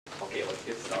Okay, let's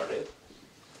get started.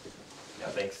 Yeah,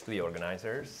 thanks to the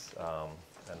organizers,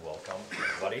 and welcome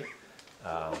everybody.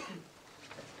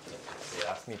 They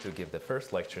asked me to give the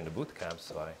first lecture in the boot camp,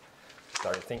 so I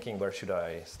started thinking, where should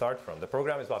I start from? The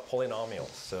program is about polynomials,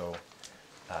 so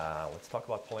let's talk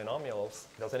about polynomials.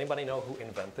 Does anybody know who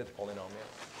invented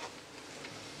polynomials?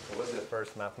 Who was the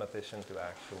first mathematician to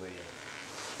actually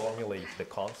formulate the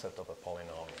concept of a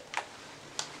polynomial?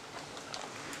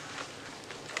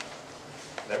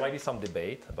 There might be some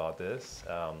debate about this.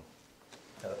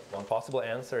 One possible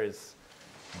answer is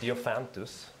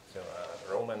Diophantus, so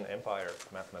a Roman Empire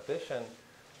mathematician,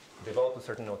 developed a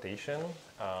certain notation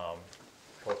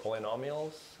for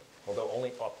polynomials, although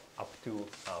only up to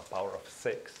power of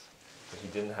 6. So he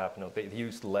didn't have he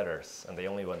used letters, and they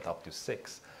only went up to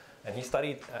 6. And he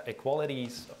studied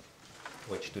equalities,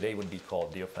 which today would be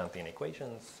called Diophantian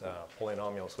equations,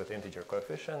 polynomials with integer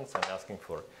coefficients, and asking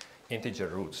for integer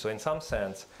roots. So in some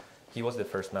sense, he was the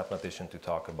first mathematician to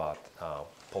talk about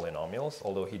polynomials,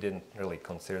 although he didn't really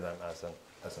consider them as a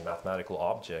mathematical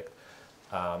object.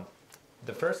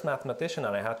 The first mathematician,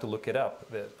 and I had to look it up,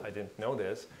 I didn't know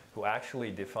this, who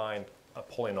actually defined a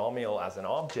polynomial as an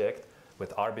object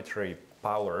with arbitrary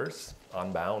powers,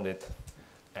 unbounded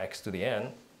x to the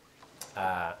n,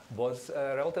 was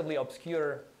a relatively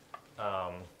obscure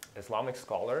Islamic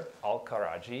scholar,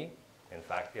 Al-Karaji, in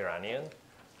fact Iranian,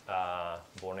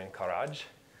 born in Karaj.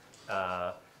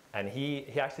 And he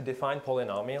actually defined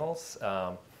polynomials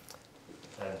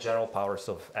general powers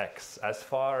of x. As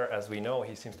far as we know,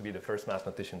 he seems to be the first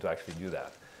mathematician to actually do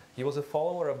that. He was a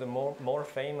follower of the more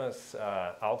famous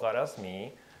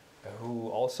Al-Khwarizmi, who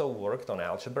also worked on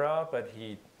algebra, but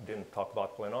he didn't talk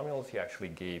about polynomials. He actually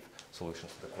gave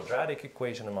solutions to the quadratic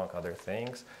equation, among other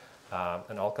things.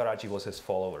 And Al-Karaji was his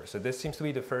follower. So this seems to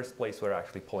be the first place where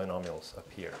actually polynomials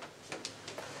appear.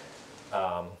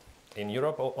 In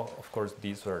Europe, of course,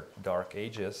 these were dark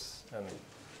ages, and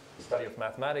the study of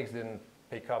mathematics didn't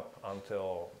pick up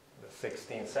until the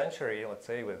 16th century, let's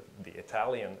say, with the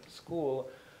Italian school,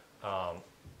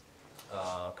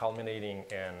 culminating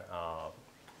in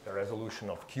the resolution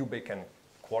of cubic and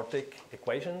quartic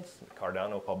equations.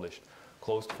 Cardano published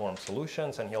closed-form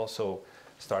solutions, and he also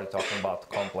started talking about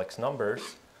complex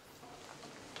numbers.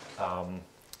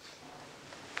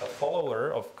 A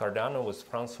follower of Cardano was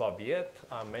François Biet.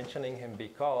 I'm mentioning him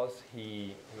because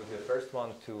he was the first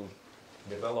one to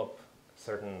develop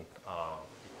certain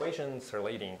equations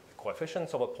relating the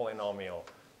coefficients of a polynomial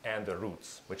and the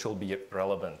roots, which will be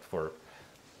relevant for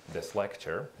this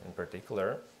lecture in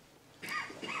particular.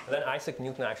 And then Isaac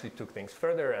Newton actually took things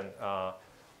further and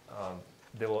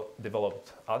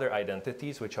developed other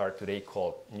identities, which are today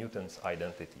called Newton's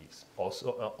identities.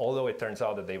 Also, although it turns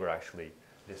out that they were actually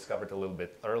discovered a little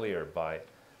bit earlier by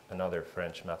another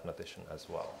French mathematician as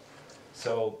well.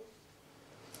 So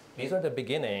these are the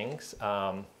beginnings.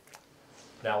 Now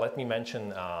let me mention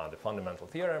the fundamental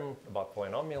theorem about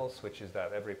polynomials, which is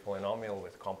that every polynomial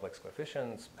with complex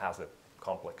coefficients has a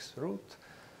complex root.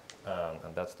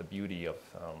 And that's the beauty of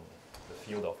the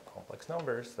field of complex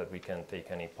numbers, that we can take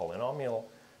any polynomial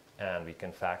and we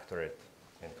can factor it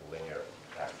into linear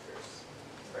factors,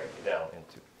 break it down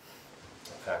into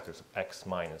factors of x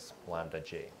minus lambda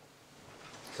j.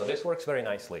 So this works very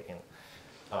nicely in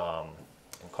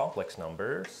complex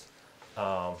numbers.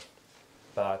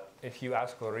 But if you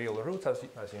ask for real roots, as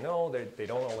you know, they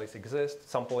don't always exist.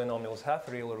 Some polynomials have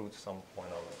real roots, some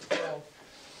polynomials don't.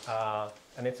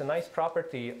 And it's a nice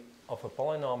property of a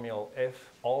polynomial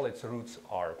if all its roots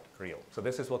are real. So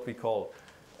this is what we call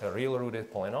a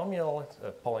real-rooted polynomial. It's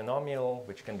a polynomial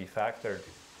which can be factored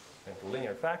into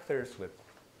linear factors with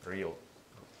real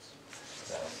roots.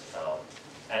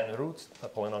 N roots, a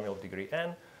polynomial of degree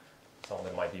n. Some of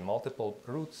them might be multiple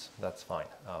roots, that's fine.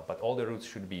 But all the roots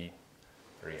should be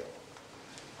real.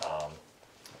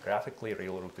 Graphically,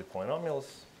 real-rooted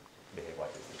polynomials behave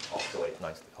like this. They oscillate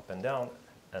nicely up and down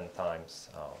n times,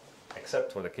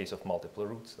 except for the case of multiple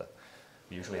roots that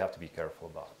we usually have to be careful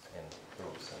about in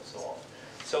proofs and so on.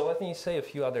 So let me say a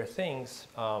few other things.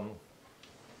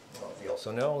 We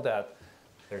also know that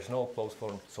there's no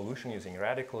closed-form solution using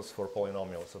radicals for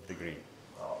polynomials of degree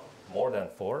more than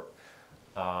 4.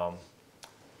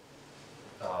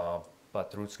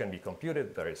 But roots can be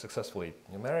computed very successfully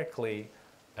numerically.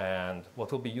 And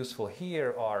what will be useful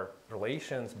here are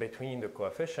relations between the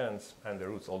coefficients and the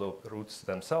roots, although roots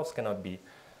themselves cannot be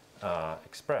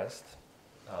expressed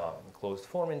in closed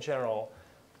form in general.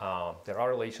 There are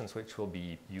relations which will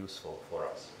be useful for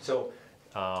us. So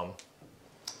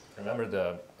remember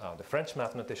the French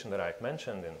mathematician that I've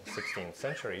mentioned in the 16th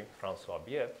century, François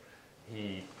Biet,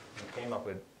 he came up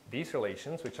with these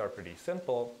relations, which are pretty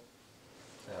simple.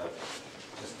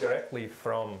 directly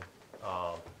from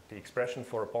the expression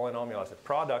for a polynomial as a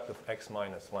product of x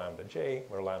minus lambda j,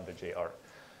 where lambda j are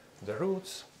the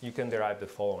roots, you can derive the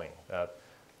following, that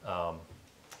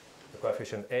the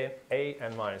coefficient a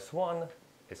n minus 1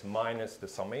 is minus the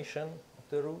summation of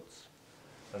the roots,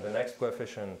 and the next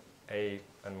coefficient a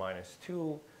n minus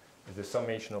 2 is the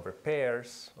summation over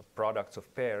pairs, of products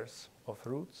of pairs of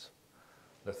roots.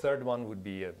 The third one would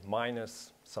be a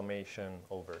minus summation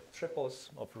over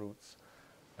triples of roots,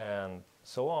 and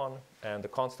so on. And the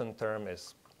constant term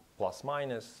is plus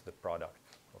minus the product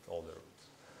of all the roots.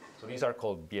 So these are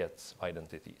called Biet's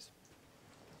identities.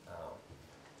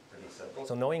 Pretty simple.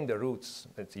 So knowing the roots,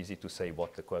 it's easy to say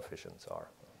what the coefficients are.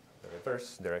 The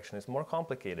reverse direction is more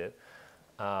complicated.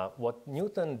 What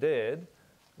Newton did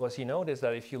was he noticed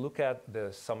that if you look at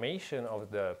the summation of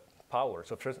the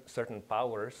powers, of certain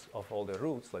powers of all the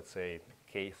roots, let's say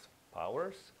kth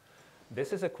powers,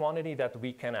 this is a quantity that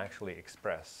we can actually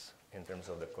express in terms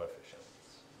of the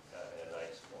coefficients in a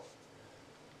nice form.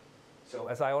 So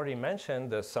as I already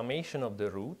mentioned, the summation of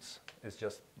the roots is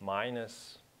just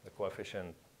minus the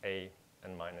coefficient a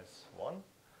n minus 1.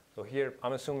 So here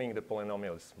I'm assuming the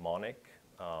polynomial is monic.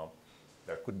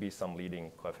 There could be some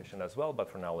leading coefficient as well, but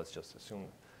for now let's just assume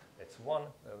it's 1.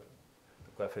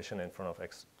 The coefficient in front of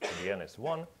x to the n is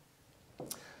 1.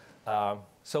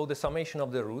 So the summation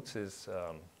of the roots is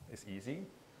easy.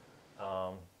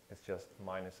 It's just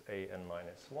minus a n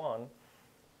minus 1.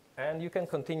 And you can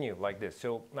continue like this.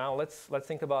 So now let's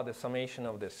think about the summation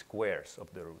of the squares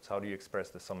of the roots. How do you express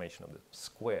the summation of the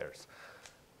squares?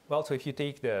 Well, so if you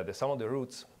take the sum of the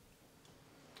roots,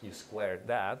 you square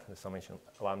that, the summation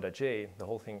lambda j, the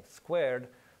whole thing squared,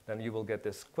 then you will get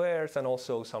the squares and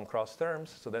also some cross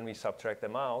terms. So then we subtract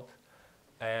them out.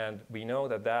 And we know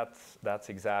that that's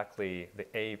exactly the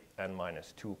a n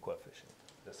minus 2 coefficient.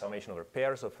 The summation over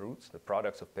pairs of roots, the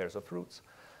products of pairs of roots,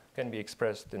 can be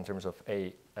expressed in terms of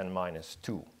a n minus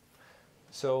 2.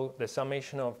 So the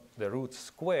summation of the roots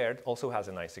squared also has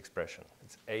a nice expression.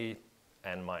 It's a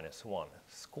n minus 1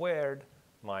 squared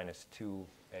minus 2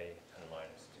 a n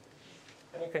minus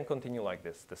 2. And you can continue like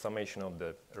this. The summation of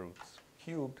the roots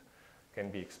cubed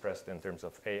can be expressed in terms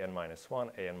of a n minus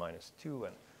 1, a n minus 2,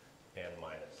 and a n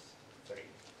minus 3.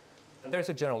 And there's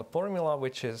a general formula,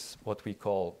 which is what we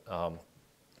call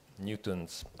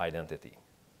Newton's identity.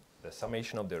 The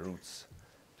summation of the roots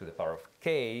to the power of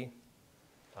k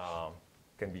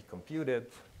can be computed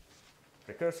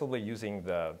recursively using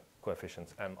the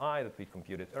coefficients mi that we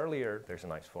computed earlier. There's a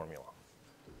nice formula.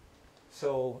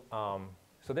 So,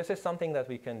 so this is something that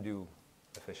we can do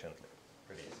efficiently,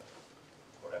 pretty easily.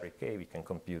 For every k, we can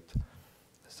compute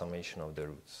the summation of the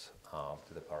roots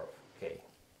to the power of k.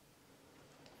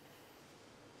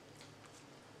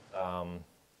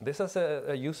 This is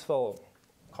a useful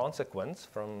consequence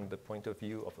from the point of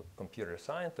view of a computer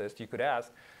scientist. You could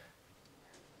ask,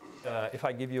 if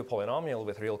I give you a polynomial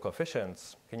with real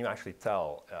coefficients, can you actually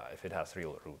tell if it has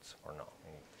real roots or not?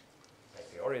 In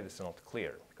theory, this is not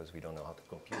clear because we don't know how to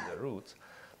compute the roots.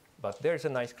 But there's a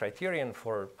nice criterion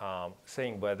for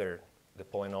saying whether the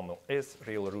polynomial is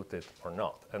real rooted or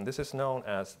not. And this is known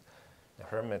as the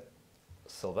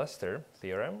Hermite-Sylvester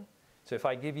theorem. So if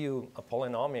I give you a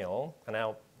polynomial, and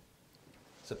now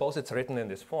suppose it's written in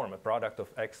this form, a product of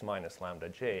x minus lambda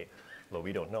j, though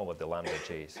we don't know what the lambda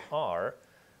j's are.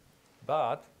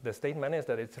 But the statement is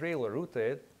that it's real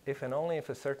rooted if and only if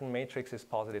a certain matrix is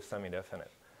positive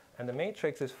semi-definite. And the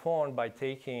matrix is formed by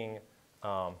taking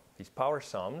these power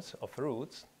sums of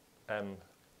roots, m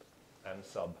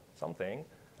sub something,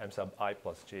 m sub I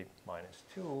plus j minus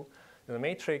 2, in the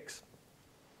matrix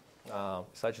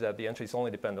such that the entries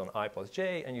only depend on I plus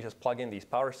j, and you just plug in these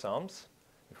power sums.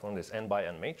 You form this n by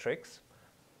n matrix,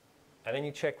 and then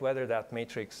you check whether that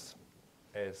matrix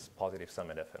is positive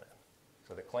semi-definite.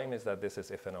 So the claim is that this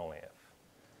is if and only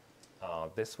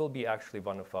if. This will be actually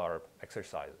one of our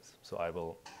exercises, so I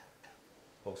will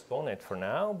postpone it for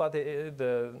now, but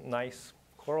the nice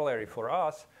corollary for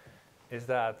us is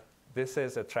that this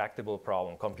is a tractable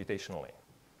problem computationally,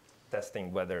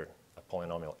 testing whether a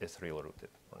polynomial is real rooted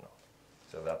or not.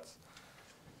 So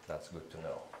that's good to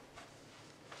know.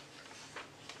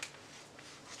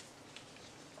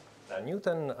 Now,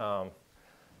 Newton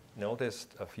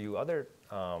noticed a few other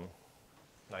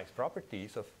nice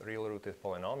properties of real-rooted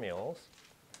polynomials.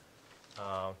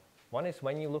 One is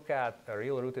when you look at a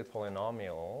real-rooted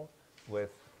polynomial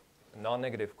with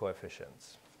non-negative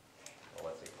coefficients, or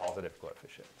let's say positive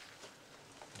coefficients,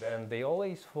 then they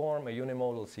always form a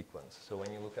unimodal sequence. So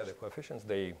when you look at the coefficients,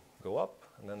 they go up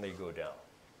and then they go down.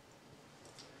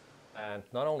 And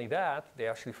not only that, they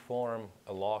actually form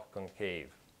a log concave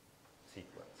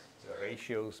sequence. the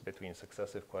ratios between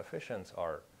successive coefficients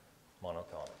are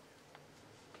monotonic.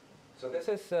 So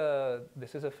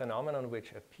this is a phenomenon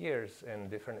which appears in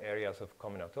different areas of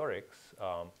combinatorics.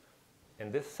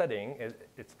 In this setting,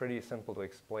 it's pretty simple to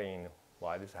explain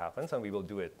why this happens, and we will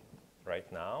do it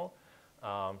right now.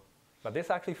 But this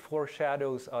actually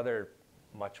foreshadows other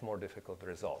much more difficult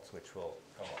results, which will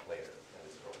come up later in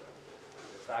this program.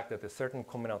 The fact that a certain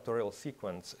combinatorial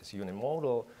sequence is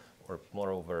unimodal, or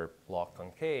moreover log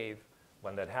concave,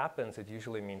 when that happens, it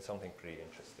usually means something pretty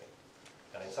interesting.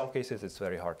 And in some cases, it's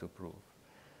very hard to prove.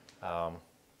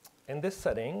 In this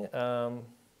setting,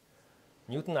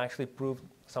 Newton actually proved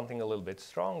something a little bit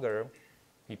stronger.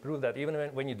 He proved that even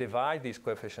when you divide these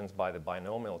coefficients by the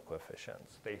binomial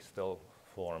coefficients, they still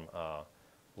form a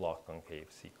log concave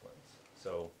sequence.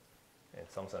 So in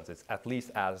some sense, it's at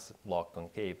least as log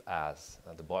concave as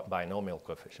the binomial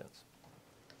coefficients.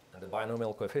 And the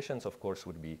binomial coefficients, of course,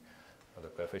 would be the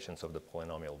coefficients of the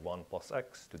polynomial 1 plus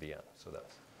x to the n. So that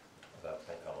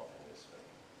can come up in this way.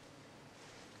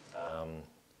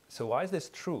 So why is this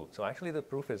true? So actually, the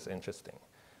proof is interesting.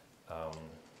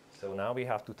 So now we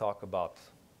have to talk about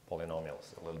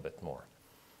polynomials a little bit more.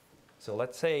 So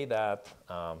let's say that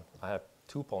I have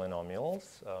two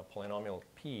polynomials, polynomial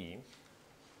p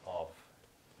of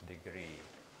degree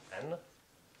n,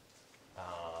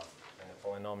 and a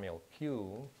polynomial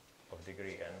q of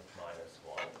degree n minus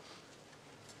 1.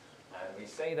 And we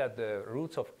say that the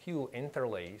roots of q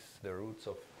interlace the roots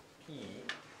of p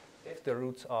if the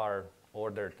roots are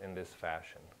ordered in this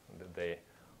fashion, that they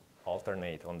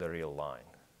alternate on the real line.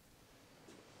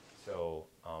 So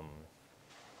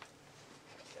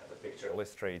the picture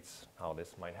illustrates how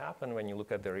this might happen. When you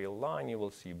look at the real line, you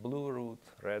will see blue root,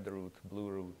 red root, blue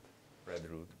root, red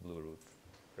root, blue root,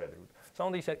 red root. Some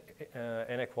of these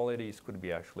inequalities could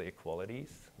be actually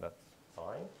equalities. That's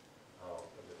fine.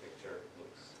 But the picture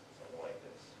looks something like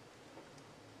this.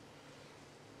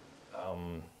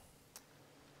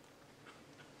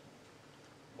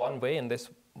 One way in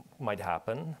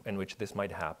which this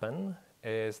might happen,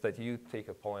 is that you take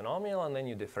a polynomial and then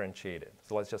you differentiate it.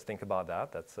 So let's just think about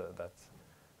that. That's an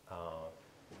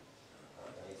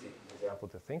easy example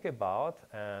to think about,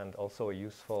 and also a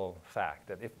useful fact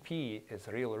that if p is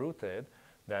real rooted,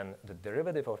 then the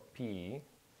derivative of p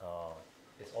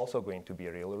is also going to be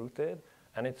real rooted,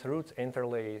 and its roots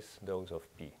interlace those of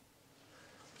p.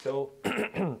 So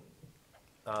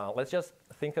let's just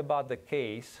think about the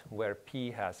case where p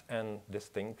has n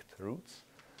distinct roots.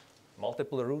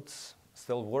 Multiple roots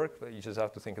still work, but you just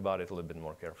have to think about it a little bit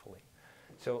more carefully.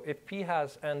 So if p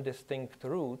has n distinct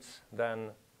roots,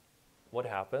 then what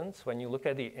happens when you look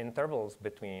at the intervals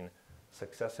between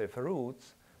successive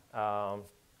roots?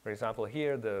 For example,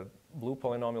 here the blue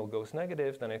polynomial goes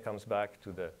negative, then it comes back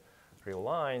to the real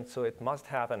line, so it must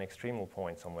have an extremal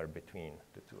point somewhere between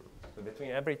the two roots. So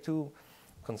between every two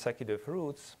consecutive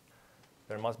roots,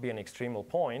 there must be an extremal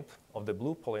point of the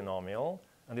blue polynomial,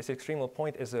 and this extremal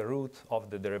point is a root of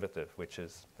the derivative, which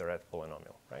is the red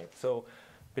polynomial, right? So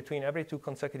between every two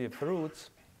consecutive roots,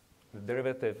 the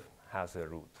derivative has a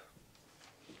root.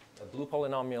 The blue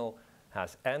polynomial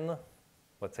has n,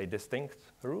 let's say, distinct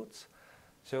roots.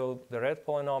 So the red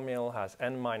polynomial has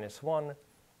n minus 1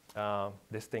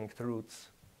 distinct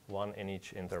roots, one in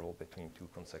each interval between two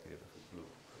consecutive blue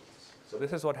roots. So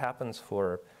this is what happens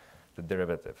for the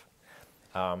derivative.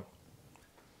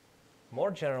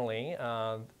 More generally,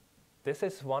 this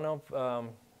is one of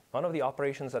the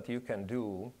operations that you can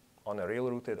do on a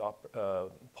real-rooted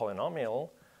polynomial,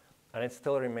 and it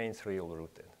still remains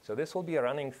real-rooted. So this will be a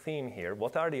running theme here.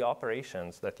 What are the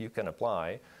operations that you can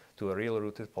apply to a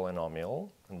real-rooted polynomial,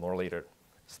 and more later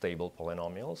stable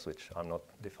polynomials, which I'm not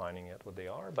defining yet what they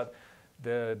are. But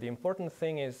the important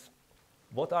thing is,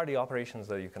 what are the operations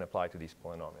that you can apply to these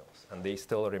polynomials? And they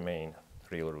still remain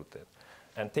real-rooted.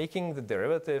 And taking the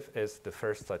derivative is the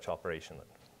first such operation.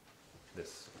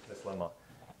 This lemma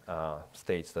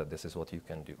states that this is what you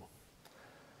can do.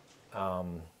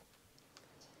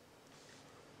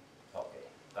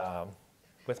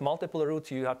 With multiple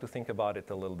roots, you have to think about it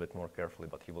a little bit more carefully,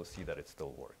 but you will see that it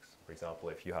still works. For example,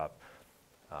 if you have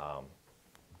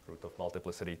root of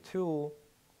multiplicity 2,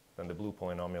 then the blue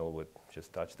polynomial would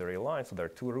just touch the real line. So there are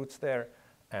two roots there,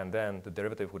 and then the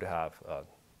derivative would have a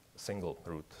single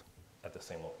root at the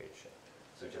same location.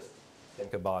 So just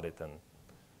think about it, and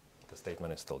the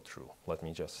statement is still true. Let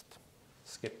me just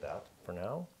skip that for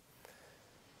now.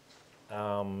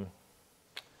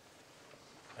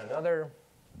 Another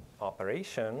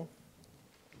operation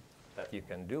that you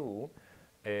can do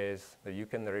is that you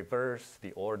can reverse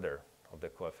the order of the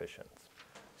coefficients.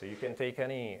 So you can take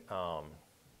any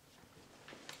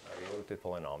real-rooted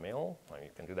polynomial, and you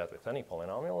can do that with any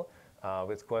polynomial,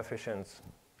 with coefficients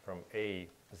from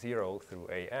a0 through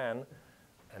an,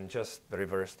 and just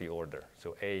reverse the order.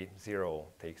 So a0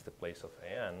 takes the place of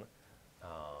an, and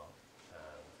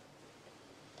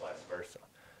vice versa.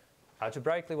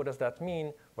 Algebraically, what does that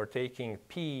mean? We're taking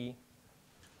p,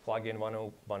 plug in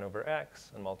 1 over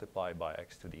x, and multiply by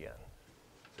x to the n.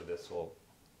 So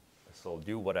this will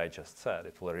do what I just said.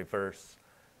 It will reverse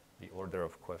the order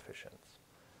of coefficients.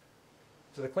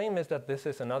 So the claim is that this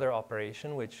is another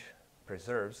operation which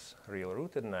preserves real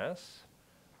rootedness,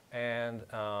 and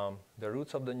the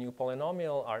roots of the new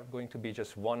polynomial are going to be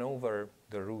just 1 over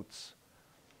the roots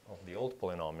of the old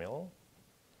polynomial.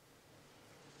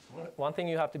 One thing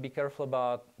you have to be careful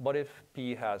about, what if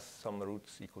p has some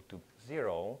roots equal to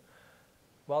 0?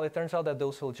 Well, it turns out that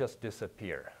those will just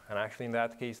disappear. And actually, in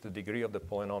that case, the degree of the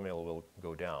polynomial will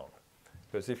go down.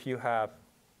 Because if you have,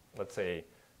 let's say,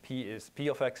 p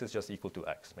of x is just equal to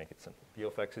x, make it simple. P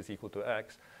of x is equal to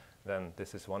x, then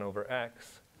this is 1 over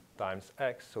x times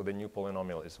x, so the new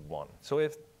polynomial is 1. So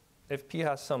if p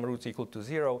has some roots equal to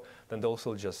 0, then those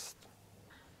will just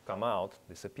come out,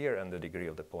 disappear, and the degree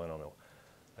of the polynomial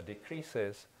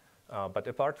decreases. But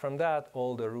apart from that,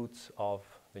 all the roots of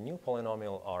the new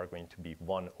polynomial are going to be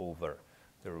 1 over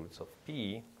the roots of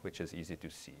p, which is easy to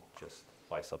see just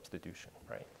by substitution,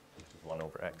 right? This is 1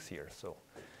 over x here. So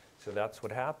that's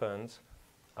what happens.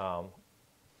 And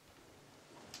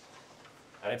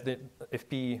if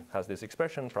p has this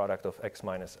expression, product of x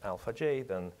minus alpha j,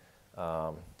 then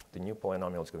the new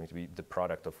polynomial is going to be the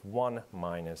product of 1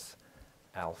 minus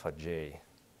alpha j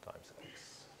times x.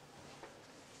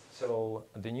 So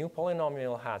the new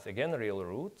polynomial has, again, real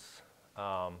roots.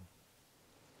 And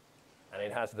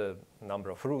it has the number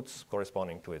of roots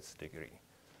corresponding to its degree.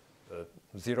 The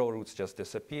 0 roots just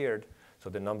disappeared. So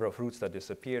the number of roots that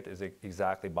disappeared is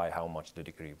exactly by how much the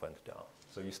degree went down.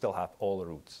 So you still have all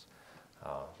roots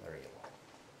real.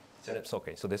 So it's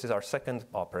OK. So this is our second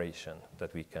operation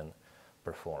that we can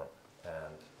perform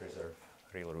and preserve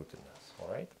real rootedness. All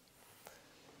right?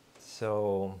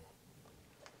 So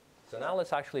now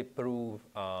let's actually prove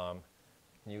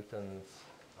Newton's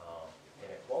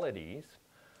inequalities.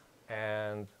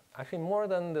 And actually, more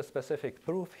than the specific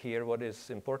proof here, what is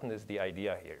important is the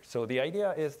idea here. So the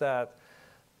idea is that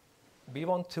we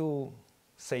want to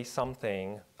say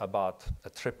something about a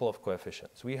triple of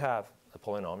coefficients. We have a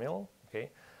polynomial, OK?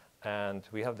 And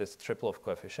we have this triple of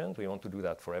coefficients. We want to do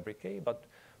that for every k. But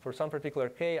for some particular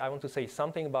k, I want to say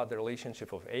something about the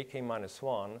relationship of ak minus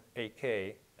 1, ak,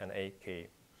 and ak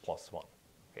plus 1.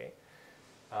 OK?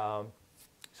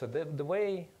 So the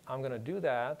way I'm going to do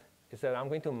that is that I'm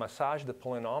going to massage the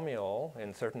polynomial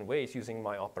in certain ways using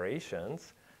my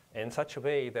operations in such a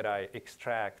way that I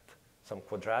extract some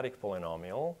quadratic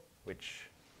polynomial, which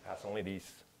has only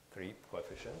these 3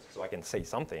 coefficients, so I can say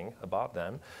something about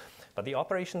them. But the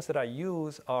operations that I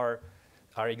use are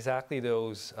exactly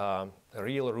those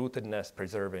real rootedness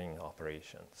preserving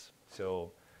operations.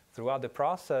 So throughout the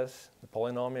process, the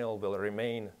polynomial will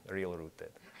remain real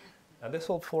rooted. And this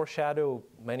will foreshadow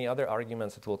many other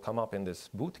arguments that will come up in this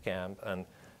boot camp and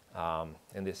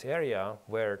in this area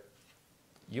where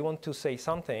you want to say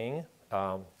something,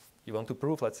 you want to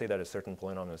prove, let's say, that a certain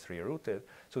polynomial is real rooted.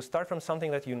 So start from something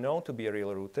that you know to be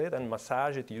real rooted and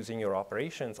massage it using your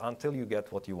operations until you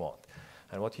get what you want.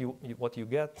 And what you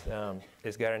get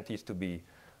is guaranteed to be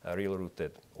a real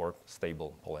rooted or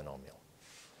stable polynomial.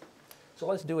 So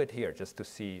let's do it here just to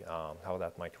see how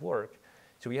that might work.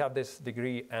 So we have this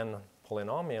degree n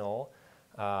polynomial,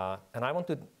 and I want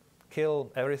to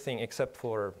kill everything except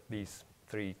for these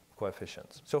 3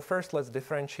 coefficients. So first, let's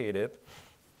differentiate it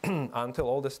until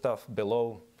all the stuff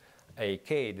below ak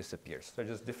disappears. So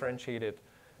just differentiate it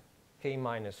k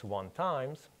minus 1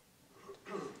 times,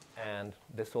 and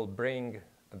this will bring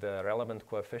the relevant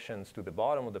coefficients to the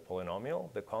bottom of the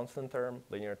polynomial, the constant term,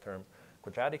 linear term,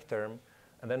 quadratic term,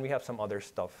 and then we have some other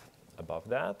stuff above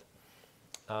that.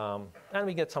 And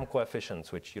we get some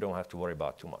coefficients, which you don't have to worry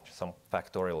about too much. Some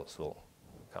factorials will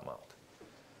come out.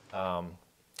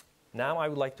 Now I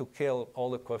would like to kill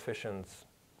all the coefficients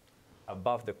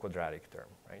above the quadratic term,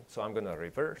 right? So I'm going to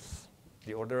reverse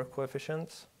the order of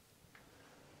coefficients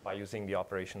by using the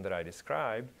operation that I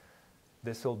described.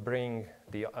 This will bring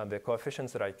the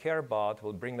coefficients that I care about,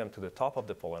 will bring them to the top of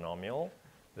the polynomial,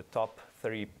 the top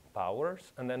 3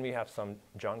 powers. And then we have some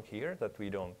junk here that we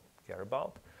don't care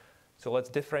about. So let's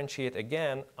differentiate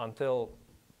again until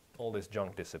all this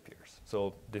junk disappears.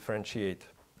 So differentiate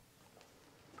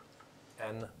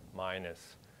n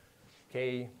minus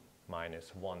k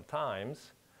minus 1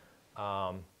 times.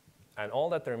 And all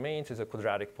that remains is a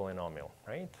quadratic polynomial,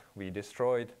 right? We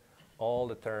destroyed all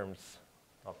the terms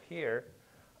up here,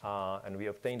 and we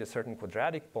obtained a certain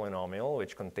quadratic polynomial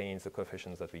which contains the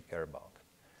coefficients that we care about.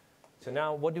 So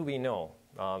now what do we know?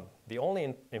 The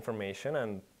only information,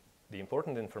 and the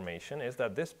important information, is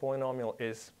that this polynomial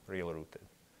is real rooted.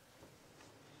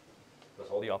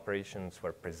 Because all the operations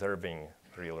were preserving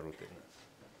real rootedness.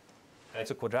 And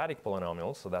it's a quadratic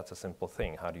polynomial, so that's a simple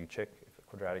thing. How do you check if a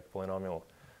quadratic polynomial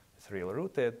is real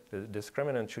rooted? The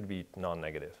discriminant should be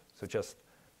non-negative. So just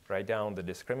write down the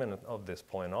discriminant of this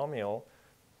polynomial.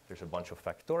 There's a bunch of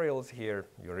factorials here.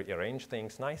 You rearrange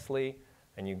things nicely,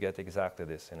 and you get exactly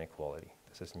this inequality.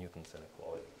 This is Newton's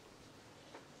inequality.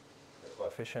 The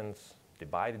coefficients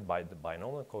divided by the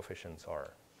binomial coefficients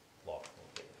are log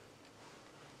negative.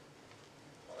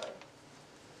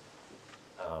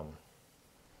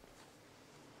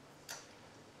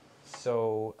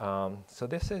 So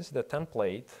this is the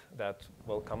template that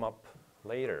will come up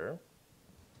later.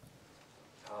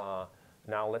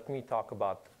 Now let me talk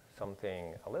about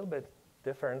something a little bit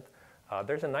different.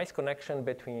 There's a nice connection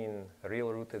between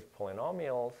real-rooted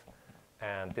polynomials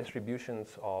and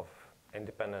distributions of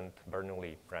independent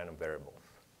Bernoulli random variables.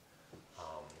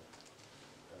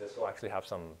 This will actually have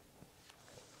some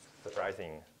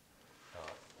surprising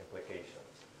implications.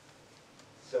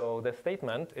 So the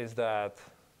statement is that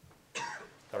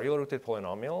a real-rooted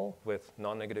polynomial with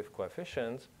non-negative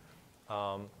coefficients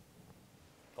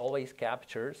always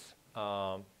captures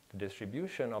the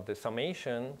distribution of the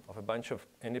summation of a bunch of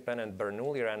independent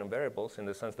Bernoulli random variables, in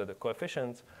the sense that the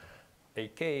coefficients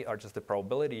AK are just the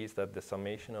probabilities that the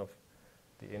summation of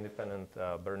the independent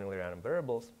Bernoulli random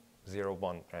variables, 0,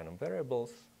 1 random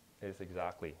variables, is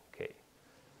exactly K.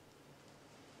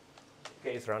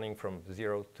 K is running from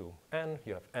 0 to n.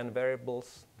 You have n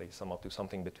variables. They sum up to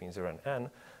something between 0 and n.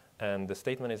 And the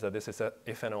statement is that this is a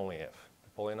if and only if. The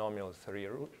polynomial is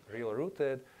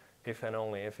real-rooted if and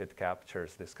only if it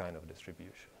captures this kind of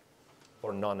distribution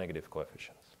or non-negative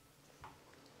coefficients.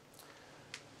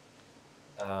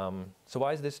 So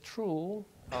why is this true?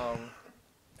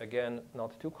 Again,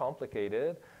 not too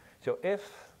complicated. So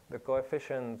if the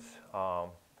coefficients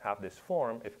have this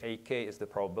form, if AK is the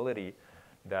probability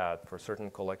that for a certain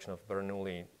collection of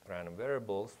Bernoulli random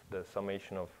variables, the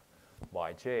summation of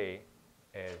yj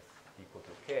is equal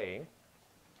to k,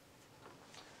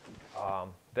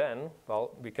 then,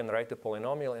 well, we can write the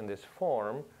polynomial in this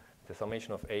form, the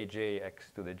summation of aj x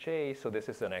to the j. So this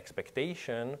is an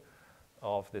expectation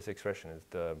of this expression, is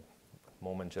the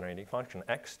moment generating function,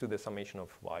 x to the summation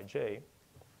of yj.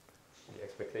 The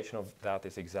expectation of that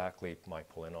is exactly my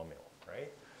polynomial,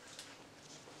 right?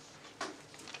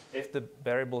 If the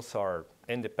variables are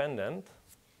independent,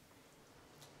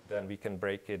 then we can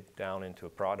break it down into a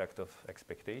product of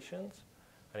expectations.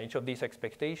 And each of these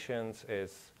expectations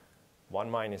is 1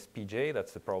 minus pj,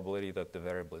 that's the probability that the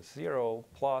variable is 0,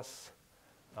 plus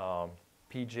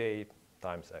pj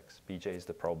times x. Pj is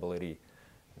the probability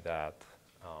that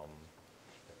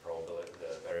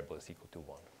the variable is equal to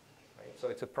 1. Right? So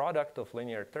it's a product of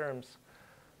linear terms,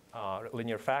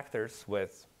 linear factors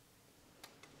with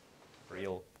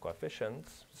real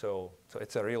coefficients. So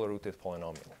it's a real-rooted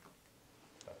polynomial.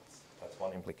 That's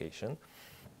one implication.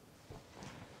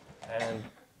 And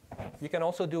you can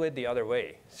also do it the other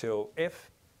way. So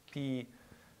if P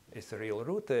is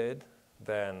real-rooted,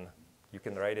 then you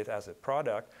can write it as a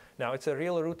product. Now, it's a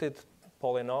real-rooted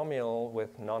polynomial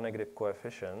with non-negative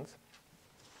coefficients,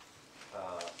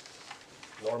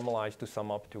 normalized to sum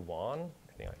up to 1.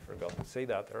 I think I forgot to say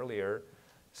that earlier.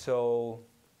 So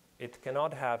it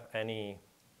cannot have any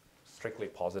strictly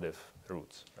positive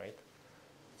roots, right?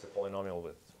 It's a polynomial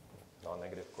with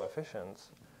non-negative coefficients.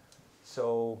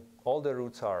 So all the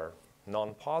roots are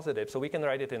non-positive. So we can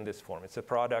write it in this form. It's a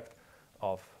product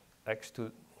of x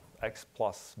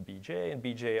plus bj, and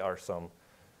bj are some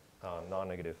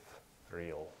non-negative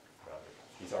real values.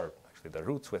 These are actually the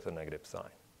roots with a negative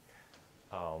sign.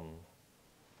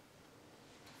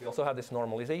 We also have this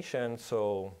normalization,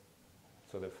 so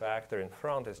the factor in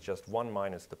front is just 1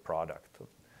 minus the product of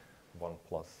 1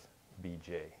 plus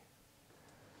bj.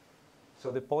 So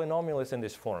the polynomial is in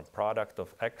this form, product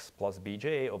of x plus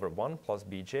bj over 1 plus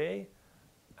bj,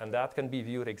 and that can be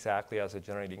viewed exactly as a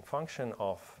generating function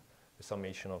of the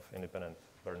summation of independent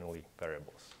Bernoulli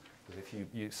variables. Because if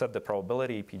you set the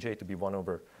probability pj to be 1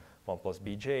 over 1 plus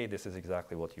bj, this is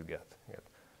exactly what you get. You get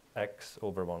x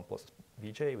over 1 plus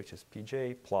bj, which is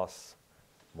pj, plus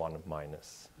 1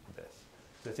 minus this.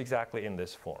 So it's exactly in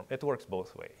this form. It works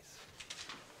both ways.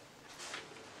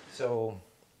 So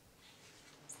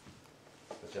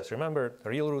just remember,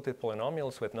 real-rooted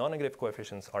polynomials with non-negative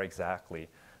coefficients are exactly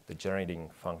the generating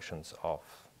functions of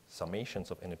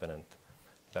summations of independent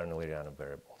Bernoulli random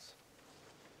variables.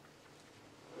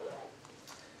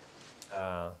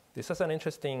 this has an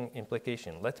interesting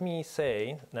implication. Let me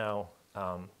say now,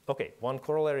 okay, one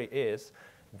corollary is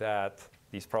that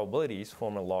these probabilities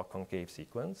form a log concave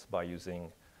sequence by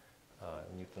using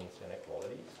Newton's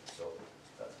inequalities. So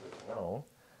that's good to know.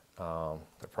 There are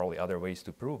probably other ways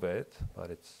to prove it, but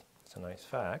it's a nice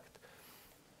fact.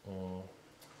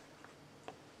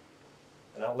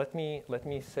 Now let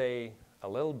me say a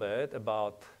little bit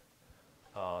about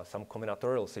some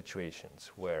combinatorial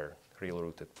situations where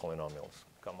real-rooted polynomials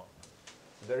come up.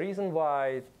 The reason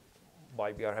why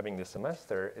we are having this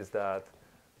semester is that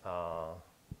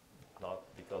not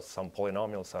because some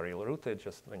polynomials are real-rooted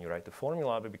just when you write the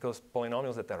formula, but because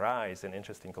polynomials that arise in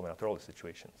interesting combinatorial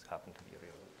situations happen to be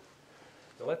real-rooted.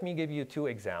 So let me give you two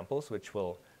examples which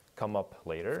will come up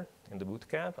later in the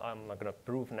bootcamp. I'm not going to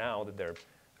prove now that they're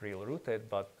real-rooted,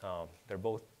 but they're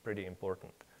both pretty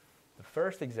important. The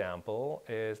first example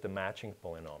is the matching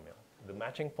polynomial. The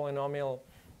matching polynomial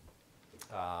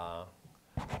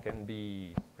can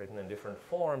be written in different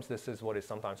forms. This is what is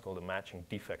sometimes called a matching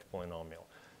defect polynomial.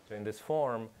 So in this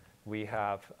form, we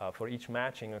have, for each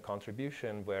matching, a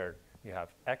contribution where you have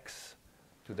x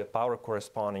to the power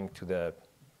corresponding to the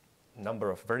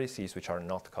number of vertices which are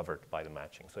not covered by the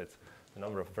matching. So it's the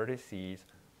number of vertices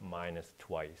minus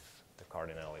twice the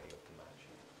cardinality of the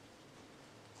matching.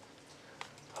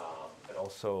 And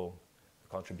also, the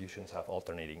contributions have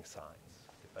alternating signs,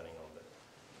 depending on the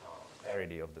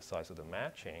parity of the size of the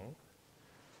matching.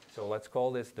 So let's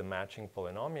call this the matching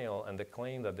polynomial, and the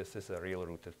claim that this is a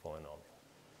real-rooted polynomial.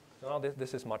 So now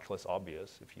this is much less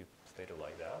obvious if you state it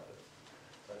like that.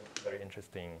 It's a very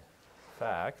interesting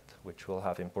fact, which will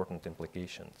have important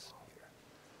implications here.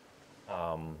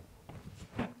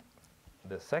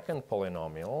 The second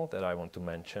polynomial that I want to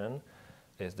mention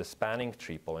is the spanning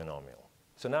tree polynomial.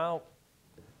 So now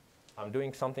I'm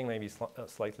doing something maybe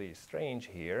slightly strange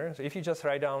here. So if you just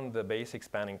write down the basic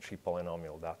spanning tree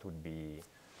polynomial, that would be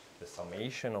the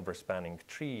summation over spanning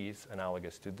trees,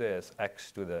 analogous to this,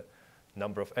 x to the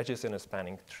number of edges in a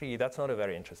spanning tree. That's not a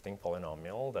very interesting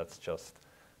polynomial. That's just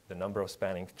the number of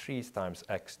spanning trees times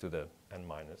x to the n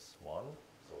minus 1.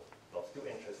 So not too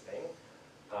interesting.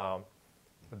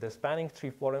 The spanning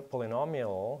tree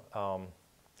polynomial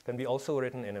can be also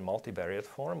written in a multivariate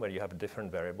form where you have a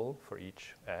different variable for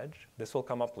each edge. This will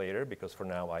come up later because for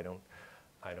now I don't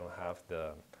have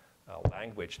the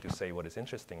language to say what is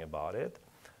interesting about it.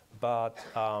 But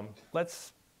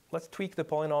let's tweak the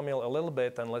polynomial a little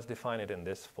bit and let's define it in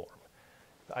this form.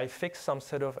 I fix some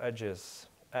set of edges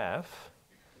f.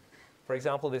 For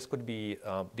example, this could be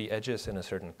the edges in a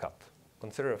certain cut.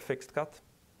 Consider a fixed cut.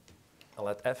 I'll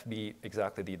let f be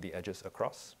exactly the edges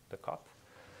across the cut.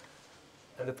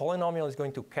 And the polynomial is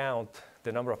going to count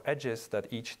the number of edges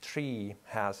that each tree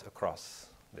has across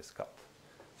this cut.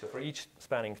 So for each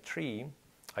spanning tree,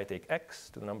 I take x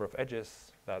to the number of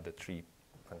edges that the tree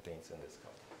contains in this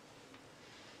cut.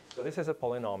 So this is a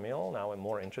polynomial, now a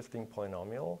more interesting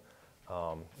polynomial,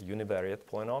 univariate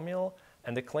polynomial.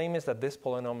 And the claim is that this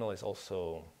polynomial is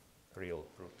also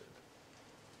real-rooted.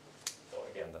 So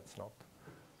again, that's not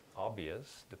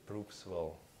obvious. The proofs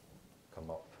will come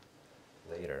up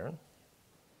later.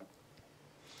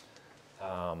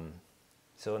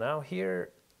 So now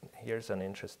here's an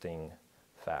interesting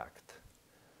fact.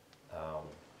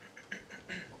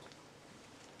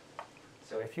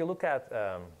 So if you look at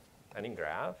any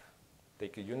graph,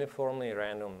 take a uniformly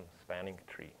random spanning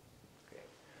tree. Okay.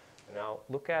 Now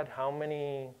look at how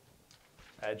many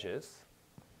edges.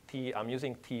 I'm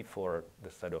using T for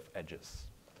the set of edges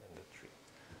in the tree.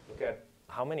 Look at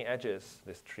how many edges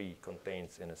this tree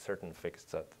contains in a certain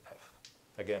fixed set F.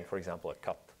 Again, for example, a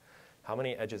cut. How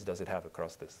many edges does it have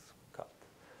across this cut?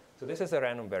 So this is a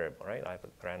random variable, right? I have a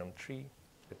random tree.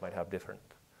 It might have different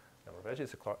number of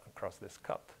edges across this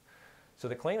cut. So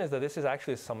the claim is that this is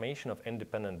actually a summation of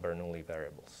independent Bernoulli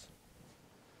variables.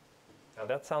 Now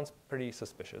that sounds pretty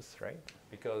suspicious, right?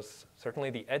 Because certainly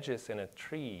the edges in a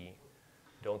tree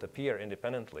don't appear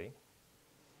independently.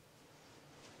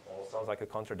 Almost sounds like a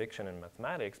contradiction in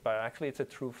mathematics, but actually it's a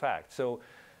true fact. So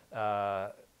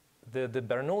the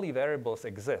Bernoulli variables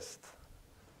exist.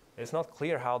 It's not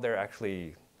clear how they're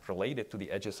actually related to the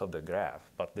edges of the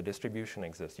graph, but the distribution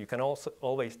exists. You can also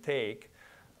always take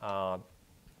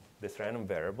this random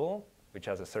variable, which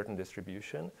has a certain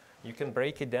distribution. You can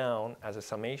break it down as a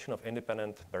summation of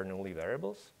independent Bernoulli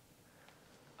variables.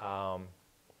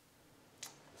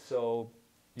 So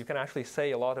you can actually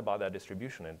say a lot about that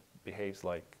distribution. It behaves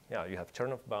like, yeah, you have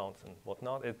Chernoff bounds and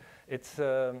whatnot. It's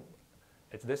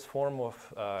this form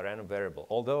of random variable,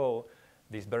 although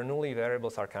these Bernoulli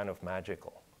variables are kind of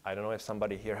magical. I don't know if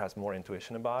somebody here has more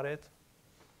intuition about it.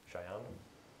 Cheyenne?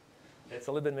 it's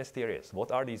a little bit mysterious.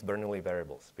 What are these Bernoulli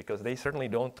variables? Because they certainly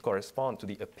don't correspond to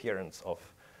the appearance of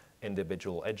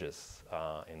individual edges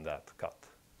in that cut,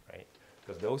 right?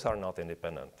 Because those are not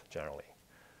independent generally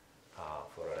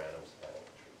for a random spanning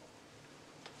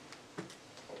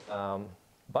tree.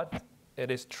 But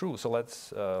it is true, so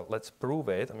let's prove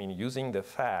it. I mean, using the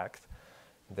fact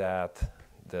that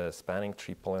the spanning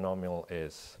tree polynomial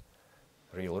is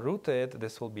real rooted,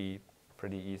 this will be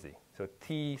pretty easy. So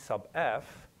T sub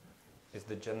f is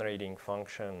the generating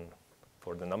function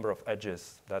for the number of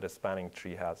edges that a spanning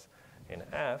tree has in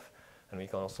F. And we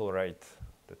can also write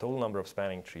the total number of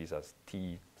spanning trees as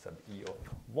T sub E of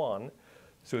 1.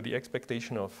 So the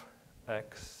expectation of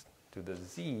x to the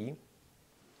z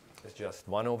is just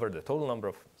 1 over the total number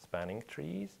of spanning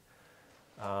trees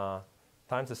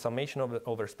times the summation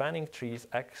over spanning trees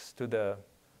x to the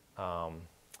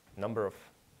number of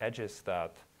edges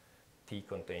that T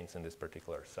contains in this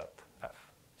particular set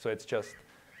F. So it's just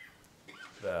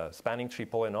the spanning tree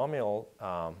polynomial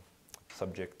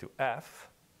subject to F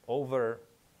over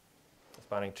the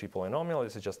spanning tree polynomial.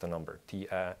 This is just a number. Te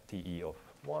of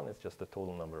 1 is just the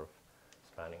total number of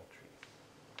spanning trees.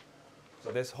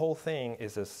 So this whole thing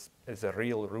is a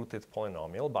real rooted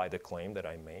polynomial by the claim that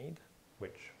I made,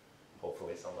 which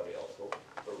hopefully somebody else will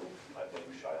prove. I think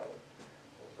Shia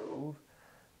will prove.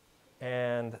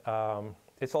 And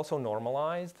it's also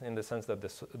normalized in the sense that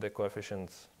the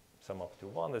coefficients sum up to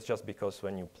 1. That's just because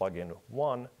when you plug in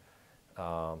 1,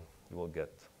 you will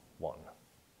get 1.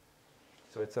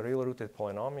 So it's a real rooted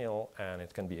polynomial, and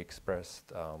it can be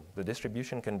expressed, the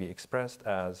distribution can be expressed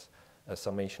as a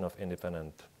summation of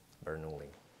independent Bernoulli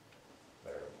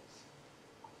variables.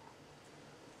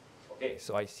 Okay,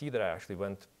 so I see that I actually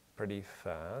went pretty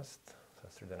fast,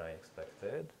 faster than I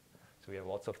expected. So we have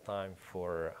lots of time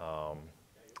for...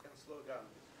 you can slow down.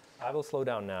 I will slow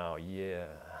down now, yeah.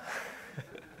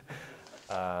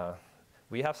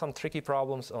 We have some tricky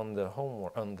problems on the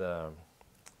homework, on the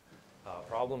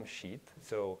problem sheet.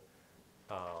 So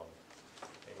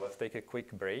let's take a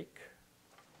quick break.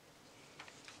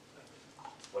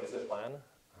 What is the plan?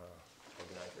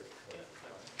 Organizer?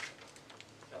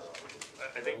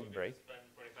 I think we break. can spend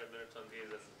 25 minutes on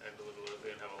these and end a little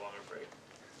early and have a longer break.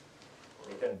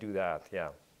 We can do that, yeah.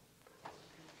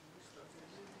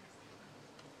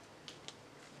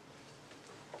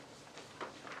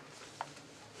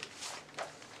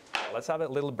 Let's have a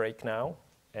little break now,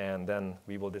 and then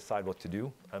we will decide what to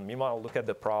do. And meanwhile, look at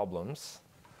the problems,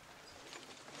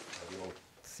 and we will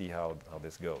see how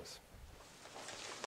this goes.